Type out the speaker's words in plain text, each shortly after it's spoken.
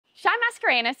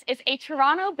Mascarenas is a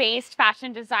Toronto-based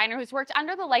fashion designer who's worked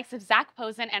under the likes of Zach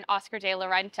Posen and Oscar de la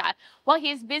Renta. While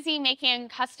he is busy making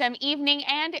custom evening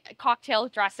and cocktail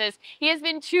dresses, he has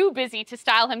been too busy to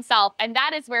style himself, and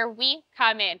that is where we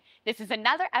come in. This is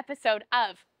another episode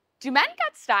of Do Men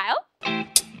Got Style?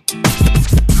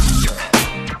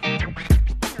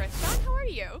 Shaun, how are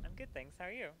you? I'm good, thanks. How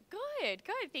are you? Good,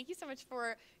 good. Thank you so much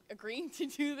for agreeing to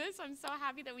do this. I'm so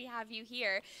happy that we have you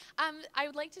here. I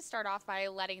would like to start off by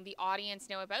letting the audience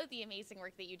know about the amazing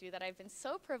work that you do that I've been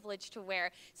so privileged to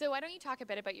wear. So why don't you talk a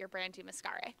bit about your brand, Du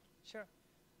Mascare? Sure.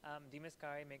 Du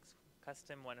Mascare makes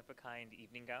custom one-of-a-kind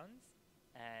evening gowns,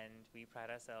 and we pride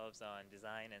ourselves on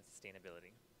design and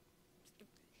sustainability.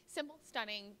 Simple,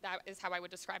 stunning, that is how I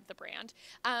would describe the brand.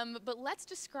 But let's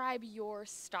describe your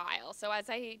style. So as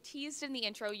I teased in the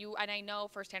intro, you, and I know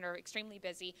firsthand, are extremely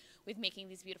busy with making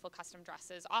these beautiful custom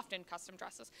dresses, often custom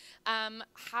dresses.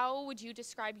 How would you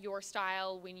describe your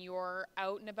style when you're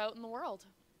out and about in the world?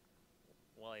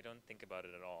 Well, I don't think about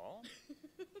it at all.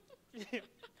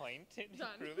 Point to Done.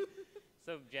 prove it.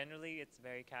 So generally, it's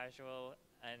very casual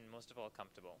and most of all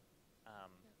comfortable.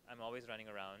 I'm always running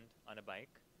around on a bike.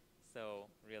 So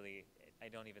really, I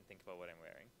don't even think about what I'm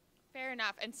wearing. Fair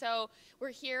enough. And so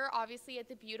we're here, obviously, at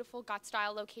the beautiful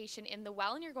Gotstyle location in the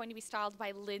Well, and you're going to be styled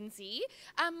by Lindsay.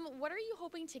 What are you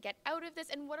hoping to get out of this,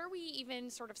 and what are we even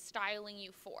sort of styling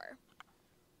you for?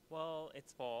 Well,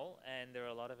 it's fall, and there are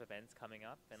a lot of events coming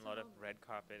up, and a lot of red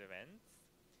carpet events.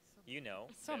 You know,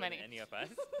 so many. Than any of us.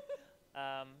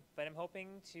 But I'm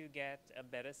hoping to get a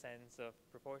better sense of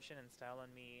proportion and style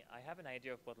on me. I have an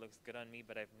idea of what looks good on me,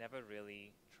 but I've never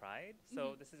really tried.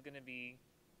 So this is going to be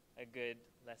a good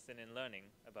lesson in learning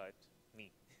about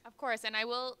me. Of course, and I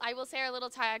will say our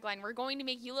little tagline, we're going to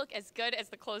make you look as good as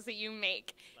the clothes that you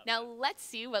make. Now let's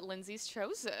see what Lindsay's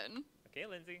chosen. Okay,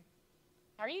 Lindsay.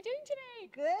 How are you doing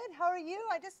today? Good. How are you?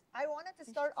 I wanted to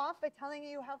start off by telling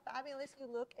you how fabulous you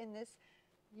look in this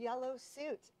yellow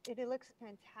suit. It looks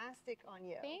fantastic on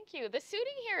you. Thank you. The suiting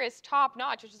here is top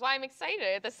notch, which is why I'm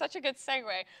excited. That's such a good segue.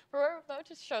 We're about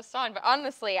to show Shaun, but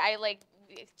honestly, I like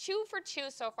 2 for 2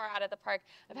 so far out of the park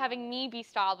of having me be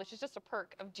styled, which is just a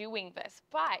perk of doing this.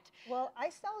 But well, I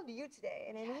styled you today,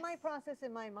 and in my process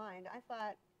in my mind, I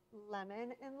thought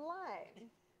lemon and lime.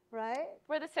 Right?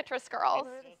 We're the citrus girls.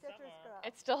 We're the citrus girls.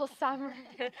 It's still summer.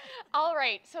 All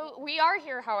right, so we are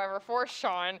here, however, for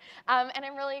Shaun, and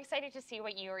I'm really excited to see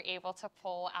what you were able to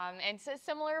pull. And it's a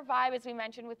similar vibe as we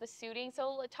mentioned with the suiting.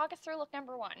 So talk us through look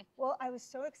number 1. Well, I was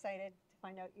so excited to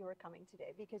find out you were coming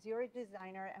today because you're a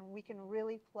designer, and we can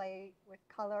really play with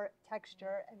color,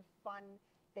 texture, and fun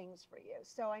things for you.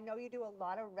 So I know you do a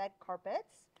lot of red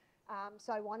carpets.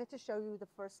 So I wanted to show you the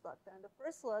first look. And the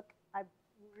first look, I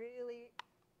really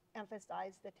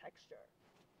emphasize the texture.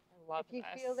 I love this. If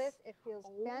you feel this, it feels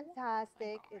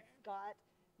fantastic. It's got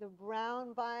the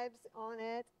brown vibes on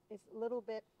it. It's a little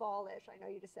bit fallish. I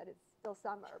know you just said it's still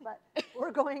summer, but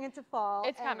we're going into fall.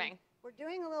 It's coming. We're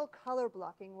doing a little color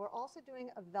blocking. We're also doing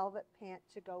a velvet pant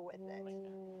to go with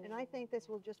it. And I think this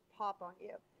will just pop on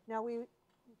you. Now we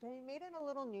made it a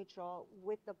little neutral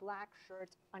with the black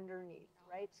shirt underneath,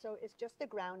 right? So it's just to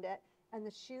ground it. And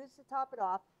the shoes to top it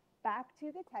off. Back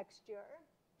to the texture.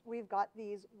 We've got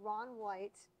these Ron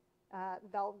White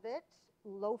velvet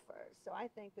loafers. So I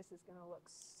think this is going to look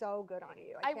so good on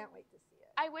you. I can't wait to see it.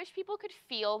 I wish people could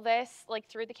feel this like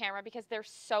through the camera because they're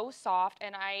so soft,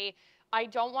 and I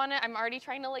don't want to, I'm already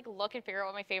trying to like look and figure out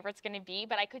what my favorite's going to be,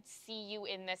 but I could see you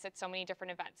in this at so many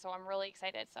different events. So I'm really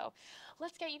excited. So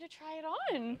let's get you to try it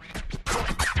on.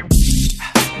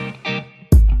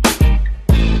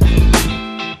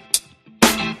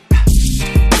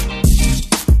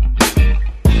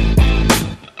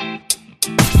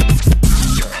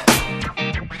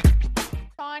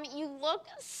 You look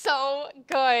so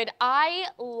good. I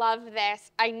love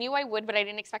this. I knew I would, but I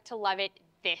didn't expect to love it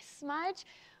this much.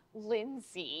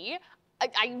 Lindsay,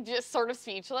 I'm just sort of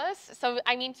speechless. So,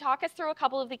 I mean, talk us through a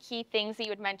couple of the key things that you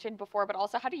had mentioned before, but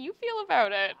also how do you feel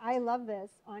about it? I love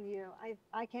this on you.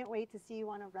 I can't wait to see you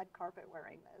on a red carpet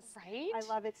wearing this. Right? I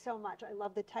love it so much. I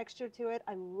love the texture to it.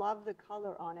 I love the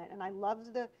color on it. And I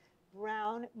love the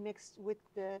brown mixed with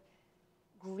the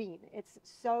green. It's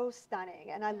so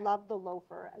stunning, and I love the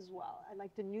loafer as well. I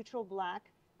like the neutral black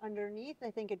underneath.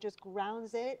 I think it just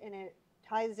grounds it and it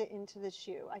ties it into the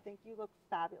shoe. I think you look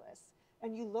fabulous,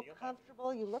 and you look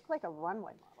comfortable. You look like a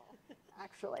runway model,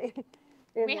 actually.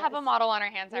 We have a model on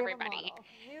our hands, everybody.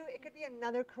 It could be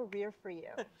another career for you.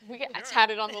 We get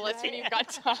added on the list when you've got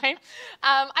time.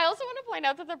 I also want to point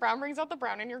out that the brown brings out the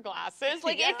brown in your glasses.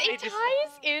 Like it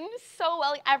ties in so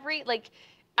well.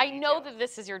 I know that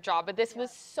this is your job, but this was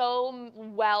so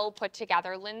well put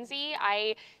together, Lindsay.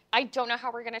 I don't know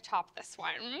how we're gonna top this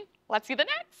one. Let's see the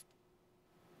next.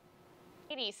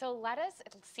 Katie, so let us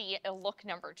see a look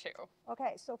number 2.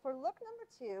 Okay, so for look number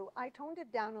 2, I toned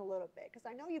it down a little bit because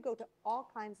I know you go to all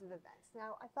kinds of events.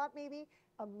 Now, I thought maybe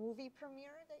a movie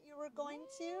premiere that you were going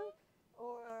to,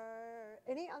 or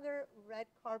any other red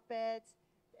carpet,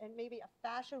 and maybe a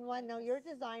fashion one. Now, you're a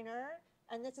designer,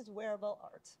 and this is wearable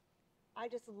art. I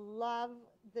just love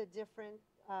the different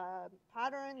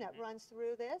pattern that runs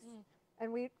through this,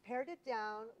 and we paired it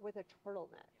down with a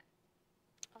turtleneck.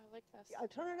 Oh, I like this.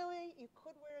 Alternatively, you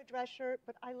could wear a dress shirt,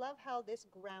 but I love how this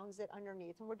grounds it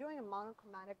underneath. And we're doing a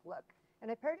monochromatic look.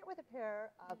 And I paired it with a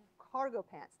pair of cargo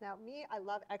pants. Now, me, I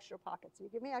love extra pockets. You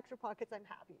give me extra pockets, I'm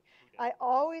happy. I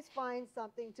always find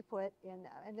something to put in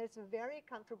there. And there's a very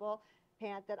comfortable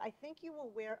pant that I think you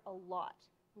will wear a lot,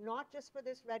 not just for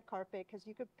this red carpet, because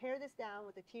you could pair this down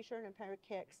with a t-shirt and a pair of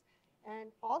kicks.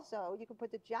 And also, you could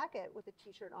put the jacket with a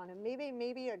t-shirt on, and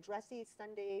maybe a dressy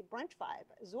Sunday brunch vibe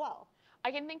as well. I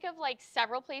can think of like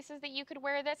several places that you could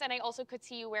wear this, and I also could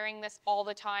see you wearing this all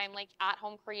the time, like at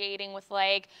home creating with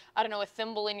like, I don't know, a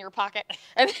thimble in your pocket,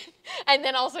 and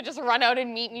then also just run out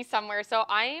and meet me somewhere. So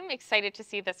I'm excited to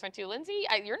see this one too. Lindsay,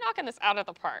 you're knocking this out of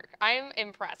the park. I'm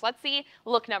impressed. Let's see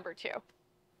look number 2.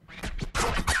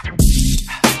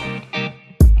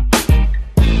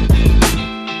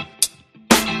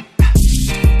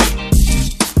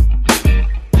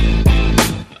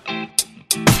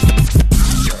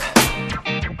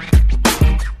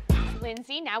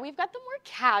 Lindsay, now we've got the more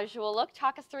casual look.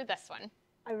 Talk us through this one.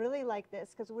 I really like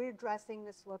this because we're dressing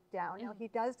this look down. Now, he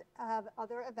does have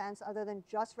other events other than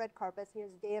just red carpets. He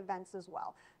has day events as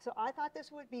well. So I thought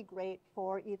this would be great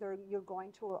for either you're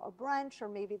going to a brunch, or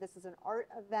maybe this is an art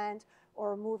event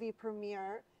or a movie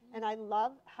premiere. And I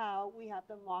love how we have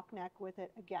the mock neck with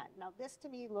it again. Now, this to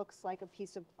me looks like a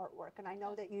piece of artwork. And I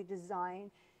know that you design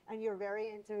and you're very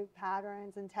into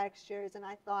patterns and textures. And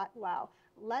I thought, wow,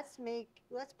 let's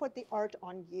put the art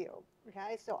on you.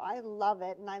 Okay, so I love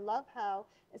it, and I love how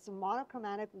it's a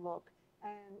monochromatic look,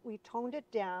 and we toned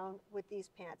it down with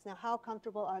these pants. Now, how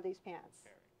comfortable are these pants?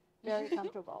 Very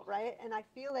comfortable, right? And I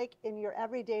feel like in your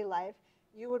everyday life,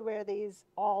 you would wear these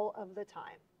all of the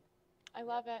time. I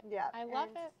love it. Yeah, I love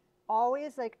it.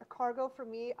 Always like a cargo for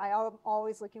me. I am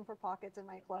always looking for pockets in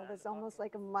my clothes. It's almost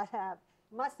like a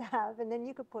must-have, and then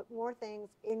you could put more things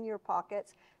in your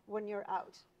pockets when you're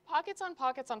out. Pockets on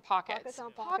pockets on pockets. Pockets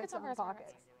on pockets on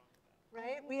pockets.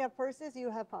 Right? We have purses,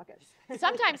 you have pockets.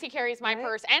 Sometimes he carries my Right?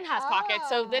 purse and has pockets,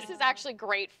 so this is actually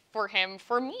great for him,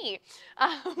 for me.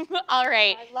 All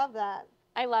right. I love that.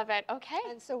 I love it. Okay.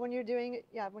 And so when you're doing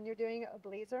a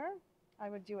blazer, I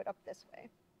would do it up this way.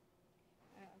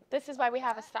 This is why we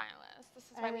have a stylist. This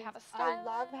is why we have a stylist. I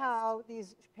love how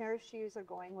these pair of shoes are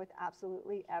going with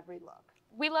absolutely every look.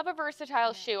 We love a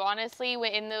versatile shoe. Honestly,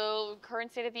 in the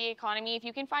current state of the economy, if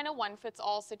you can find a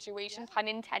one-fits-all situation, pun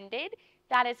intended,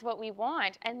 that is what we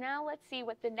want. And now let's see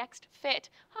what the next fit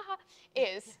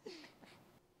is.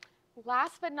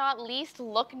 Last but not least,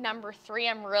 look number 3.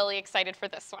 I'm really excited for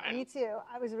this one. Me too.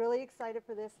 I was really excited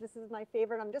for this. This is my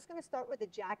favorite. I'm just going to start with the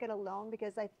jacket alone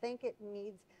because I think it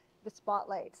needs the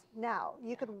spotlight. Now,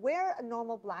 you could wear a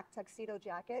normal black tuxedo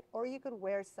jacket, or you could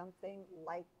wear something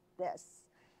like this.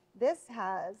 This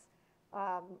has,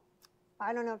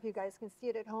 I don't know if you guys can see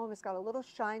it at home, it's got a little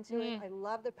shine to it. I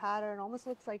love the pattern. It almost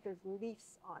looks like there's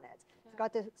leaves on it. It's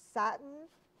got the satin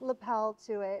lapel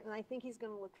to it, and I think he's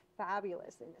going to look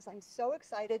fabulous in this. I'm so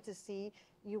excited to see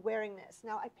you wearing this.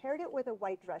 Now, I paired it with a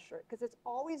white dress shirt because it's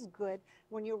always good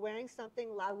when you're wearing something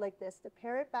loud like this to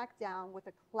pair it back down with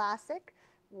a classic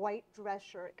white dress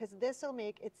shirt, because this will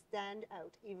make it stand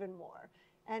out even more.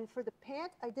 And for the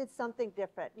pant, I did something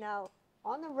different. Now,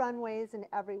 on the runways and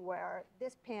everywhere,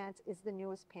 this pant is the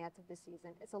newest pant of the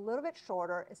season. It's a little bit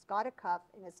shorter, it's got a cuff,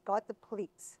 and it's got the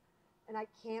pleats. And I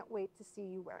can't wait to see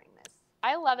you wearing this.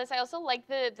 I love this. I also like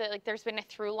like there's been a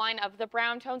through line of the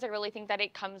brown tones. I really think that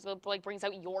it comes with, like, brings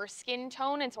out your skin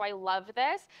tone, and so I love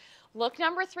this. Look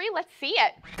number 3, let's see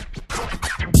it.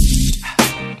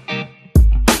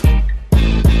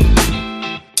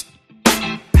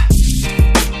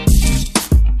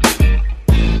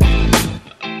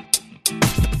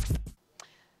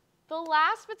 The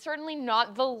last but certainly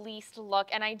not the least look,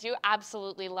 and I do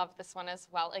absolutely love this one as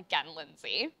well. Again,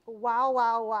 Lindsay. Wow,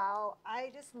 wow, wow. I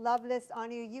just love this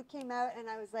on you. You came out and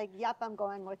I was like, yep, I'm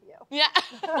going with you. Yeah.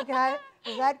 Okay,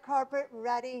 red carpet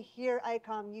ready, here I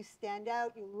come. You stand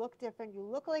out, you look different, you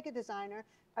look like a designer.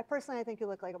 I think you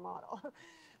look like a model,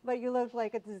 but you look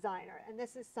like a designer. And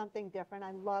this is something different.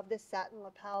 I love this satin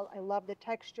lapel. I love the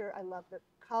texture. I love the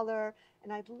color.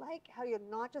 And I like how you're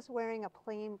not just wearing a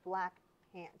plain black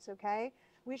pants, okay?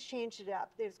 We changed it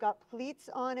up. It's got pleats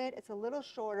on it. It's a little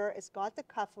shorter. It's got the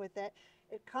cuff with it.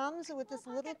 It comes with this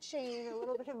little chain, a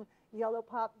little bit of yellow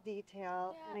pop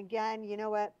detail. Yeah. And again, you know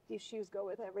what? These shoes go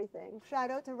with everything.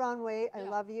 Shout out to Runway. I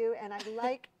love you. And I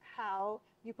like how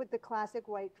you put the classic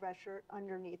white dress shirt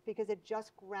underneath because it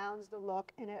just grounds the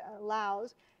look and it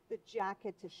allows the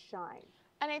jacket to shine.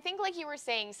 And I think, like you were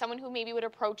saying, someone who maybe would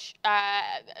approach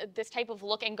this type of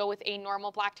look and go with a normal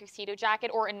black tuxedo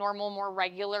jacket or a normal, more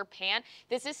regular pant,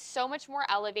 this is so much more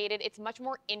elevated. It's much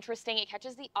more interesting. It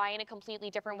catches the eye in a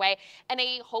completely different way. And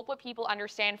I hope what people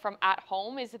understand from at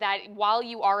home is that while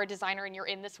you are a designer and you're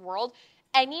in this world,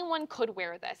 anyone could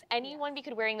wear this. Anyone could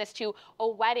be wearing this to a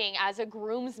wedding, as a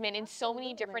groomsman, in so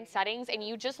many different settings, and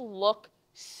you just look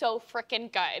so freaking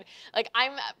good. Like,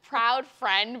 I'm a proud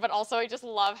friend, but also I just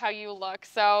love how you look.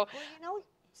 So, well, you know,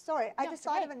 sorry, I just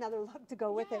thought of another look to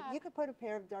go with it. You could put a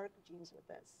pair of dark jeans with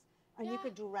this, and you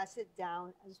could dress it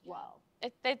down as well.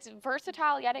 It's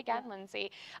versatile yet again,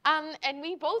 Lindsay. And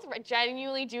we both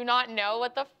genuinely do not know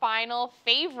what the final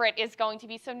favorite is going to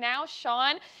be. So now,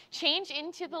 Shaun, change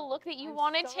into the look that you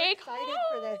want to take. I'm excited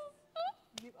for this.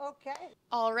 Okay.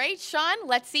 All right, Shaun,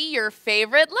 let's see your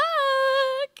favorite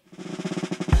look.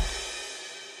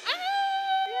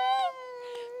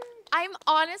 I'm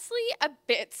honestly a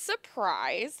bit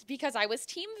surprised because I was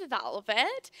Team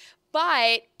Velvet,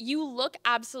 but you look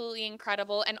absolutely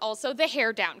incredible, and also the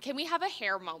hair down. Can we have a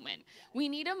hair moment? We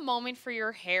need a moment for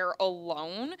your hair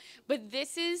alone, but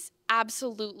this is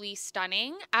absolutely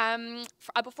stunning.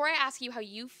 Before I ask you how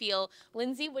you feel,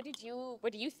 Lindsay, what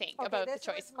do you think about the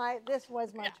choice? This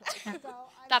was my choice. So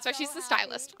That's why she's the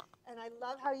stylist. And I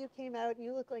love how you came out.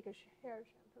 You look like a hair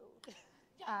shampoo.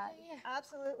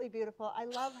 Absolutely beautiful. I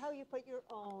love how you put your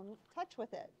own touch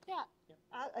with it. Yeah.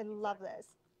 I love this.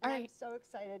 All I'm right. so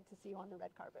excited to see you on the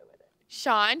red carpet with it.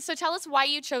 Shaun, so tell us why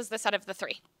you chose this out of the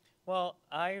three. Well,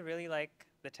 I really like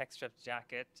the texture of the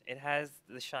jacket. It has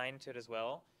the shine to it as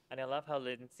well. And I love how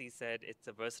Lindsay said it's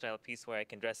a versatile piece where I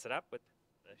can dress it up with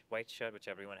a white shirt, which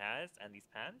everyone has, and these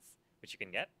pants, which you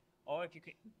can get. Or if you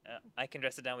can, I can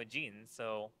dress it down with jeans.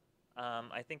 So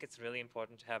I think it's really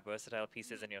important to have versatile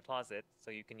pieces in your closet so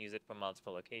you can use it for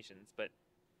multiple occasions. But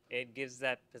it gives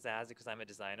that pizzazz because I'm a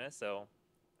designer, so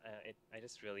I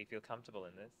just really feel comfortable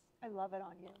in this. I love it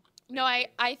on you. No,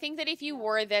 I think that if you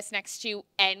wore this next to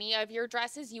any of your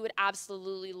dresses, you would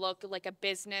absolutely look like a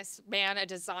businessman, a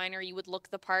designer. You would look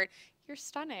the part. You're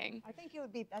stunning. I think you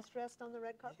would be best dressed on the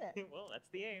red carpet. Well, that's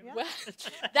the aim. Yeah. Well,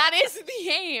 that is the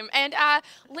aim. And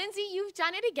Lindsay, you've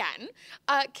done it again.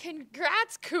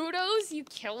 Congrats, kudos, you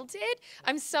killed it.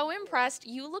 I'm so impressed.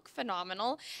 You look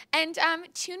phenomenal. And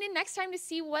tune in next time to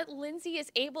see what Lindsay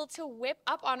is able to whip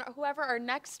up on whoever our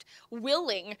next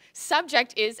willing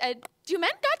subject is at Do Men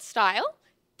Got Style.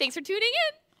 Thanks for tuning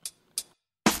in.